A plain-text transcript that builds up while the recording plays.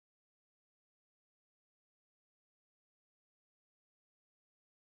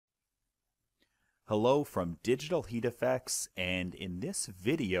Hello from DigitalHeat FX, and in this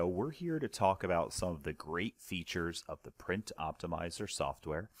video we're here to talk about some of the great features of the print optimizer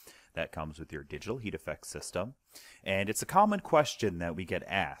software that comes with your DigitalHeat FX system. And it's a common question that we get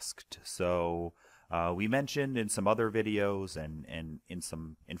asked. So we mentioned in some other videos and in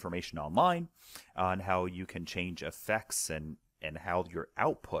some information online on how you can change effects and how your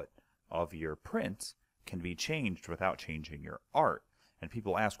output of your print can be changed without changing your art. And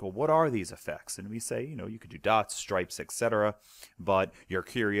people ask, well, what are these effects? And we say, you could do dots, stripes, etc. But you're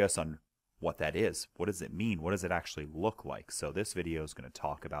curious on what that is. What does it mean? What does it actually look like? So this video is going to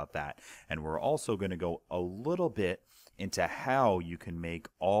talk about that. And we're also going to go a little bit into how you can make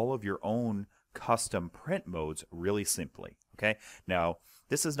all of your own custom print modes really simply. Okay. Now,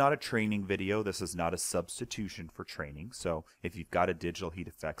 this is not a training video. This is not a substitution for training. So if you've got a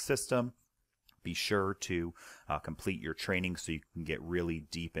DigitalHeat FX system, be sure to complete your training so you can get really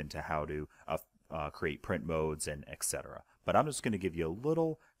deep into how to create print modes and etc. But I'm just going to give you a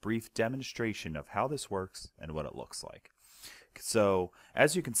little brief demonstration of how this works and what it looks like. So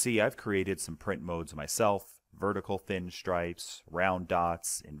as you can see, I've created some print modes myself: vertical thin stripes, round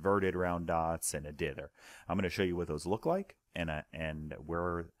dots, inverted round dots, and a dither. I'm going to show you what those look like and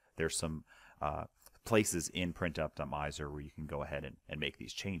where there's some places in Print Optimizer where you can go ahead and make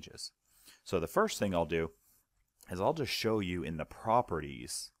these changes. So the first thing I'll do is I'll just show you in the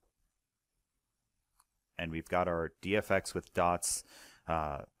properties, and we've got our DFX with dots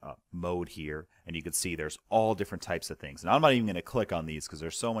mode here, and you can see there's all different types of things. And I'm not even going to click on these because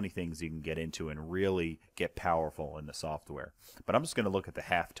there's so many things you can get into and really get powerful in the software. But I'm just going to look at the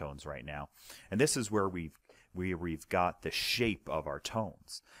halftones right now, and this is where we've got the shape of our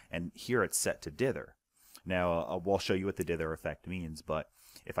tones, and here it's set to dither. Now we'll show you what the dither effect means, but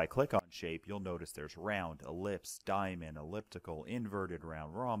if I click on shape, you'll notice there's round, ellipse, diamond, elliptical, inverted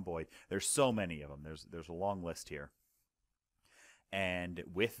round, rhomboid. There's so many of them. There's a long list here. And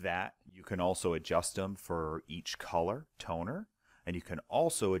with that, you can also adjust them for each color, toner, and you can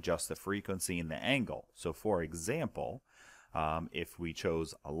also adjust the frequency and the angle. So for example, if we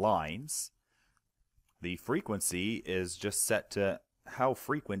chose lines, the frequency is just set to how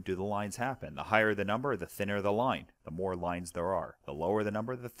frequent do the lines happen. The higher the number, the thinner the line. The more lines there are. The lower the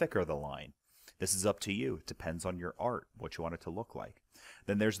number, the thicker the line. This is up to you. It depends on your art, what you want it to look like.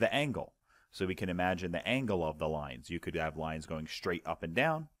 Then there's the angle. So we can imagine the angle of the lines. You could have lines going straight up and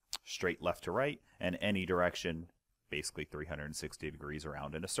down, straight left to right, and any direction, basically 360 degrees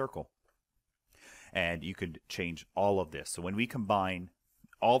around in a circle. And you could change all of this. So when we combine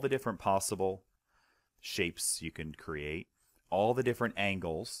all the different possible shapes you can create, all the different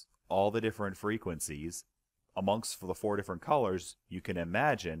angles, all the different frequencies, amongst the 4 different colors, you can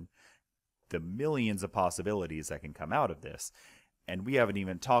imagine the millions of possibilities that can come out of this. And we haven't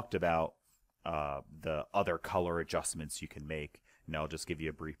even talked about the other color adjustments you can make. And I'll just give you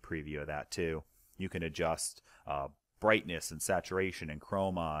a brief preview of that too. You can adjust brightness and saturation and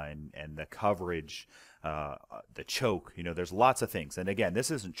chroma and the coverage, the choke. There's lots of things. And again,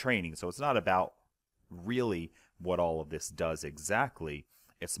 this isn't training, so it's not about really what all of this does exactly.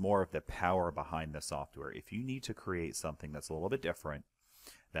 It's more of the power behind the software. If you need to create something that's a little bit different,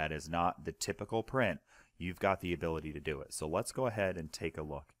 that is not the typical print, you've got the ability to do it. So let's go ahead and take a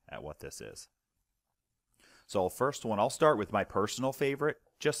look at what this is. So first one, I'll start with my personal favorite,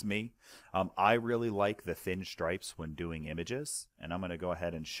 just me. I really like the thin stripes when doing images, and I'm going to go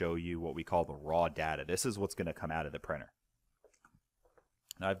ahead and show you what we call the raw data. This is what's going to come out of the printer.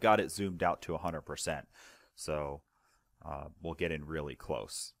 Now I've got it zoomed out to 100%. So we'll get in really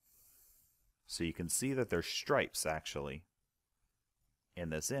close. So you can see that there's stripes actually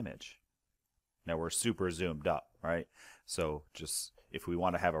in this image. Now we're super zoomed up, right? So just if we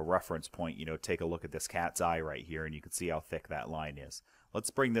want to have a reference point, take a look at this cat's eye right here, and you can see how thick that line is.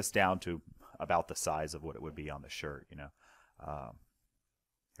 Let's bring this down to about the size of what it would be on the shirt.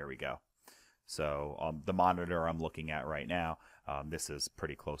 Here we go. So the monitor I'm looking at right now, this is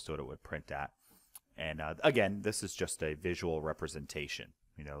pretty close to what it would print at. And again, this is just a visual representation.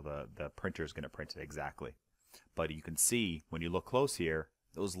 The printer is going to print it exactly. But you can see when you look close here,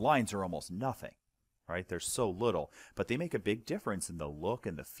 those lines are almost nothing, right? They're so little, but they make a big difference in the look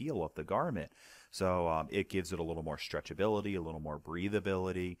and the feel of the garment. So it gives it a little more stretchability, a little more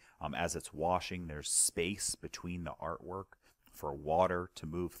breathability. As it's washing, there's space between the artwork for water to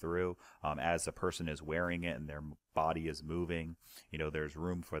move through. As a person is wearing it and their body is moving, there's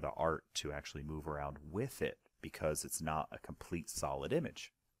room for the art to actually move around with it because it's not a complete solid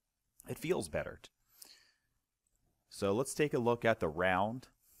image. It feels better. So let's take a look at the round.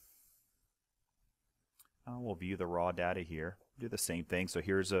 We'll view the raw data here. Do the same thing. So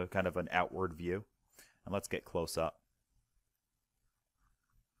here's a kind of an outward view And let's get close up.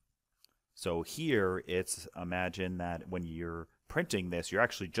 So here, it's imagine that when you're printing this, you're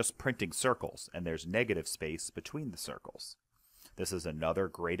actually just printing circles, and there's negative space between the circles. This is another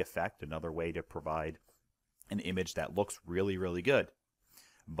great effect, another way to provide an image that looks really, really good,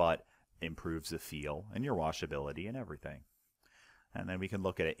 but improves the feel and your washability and everything. And then we can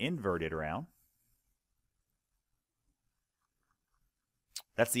look at it inverted around.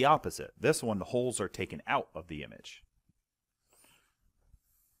 That's the opposite. This one, the holes are taken out of the image.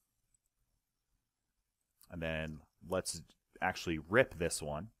 And then let's actually rip this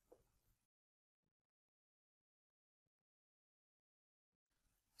one.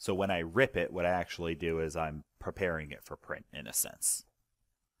 So when I rip it, what I actually do is I'm preparing it for print in a sense.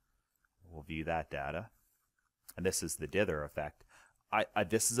 We'll view that data. And this is the dither effect.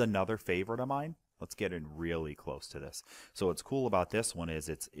 This is another favorite of mine. Let's get in really close to this. So what's cool about this one is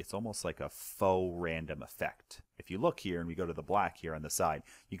it's almost like a faux random effect. If you look here and we go to the black here on the side,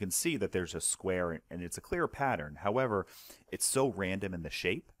 you can see that there's a square and it's a clear pattern. However, it's so random in the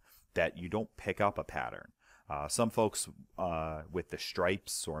shape that you don't pick up a pattern. Some folks with the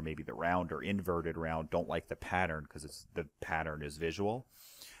stripes or maybe the round or inverted round don't like the pattern because the pattern is visual.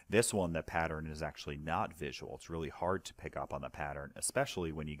 This one, the pattern is actually not visual. It's really hard to pick up on the pattern,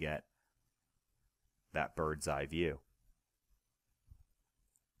 especially when you get that bird's eye view.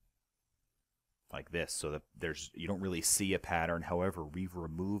 Like this, so that you don't really see a pattern. However, we've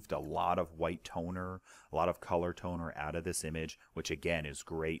removed a lot of white toner, a lot of color toner out of this image, which again is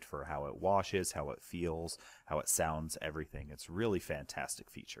great for how it washes, how it feels, how it sounds, everything. It's really fantastic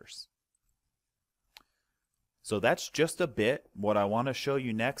features. So that's just a bit. What I want to show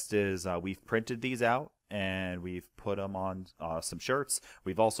you next is we've printed these out and we've put them on some shirts.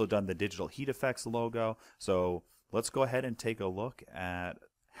 We've also done the DigitalHeat FX logo. So let's go ahead and take a look at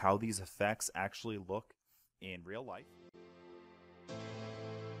how these effects actually look in real life.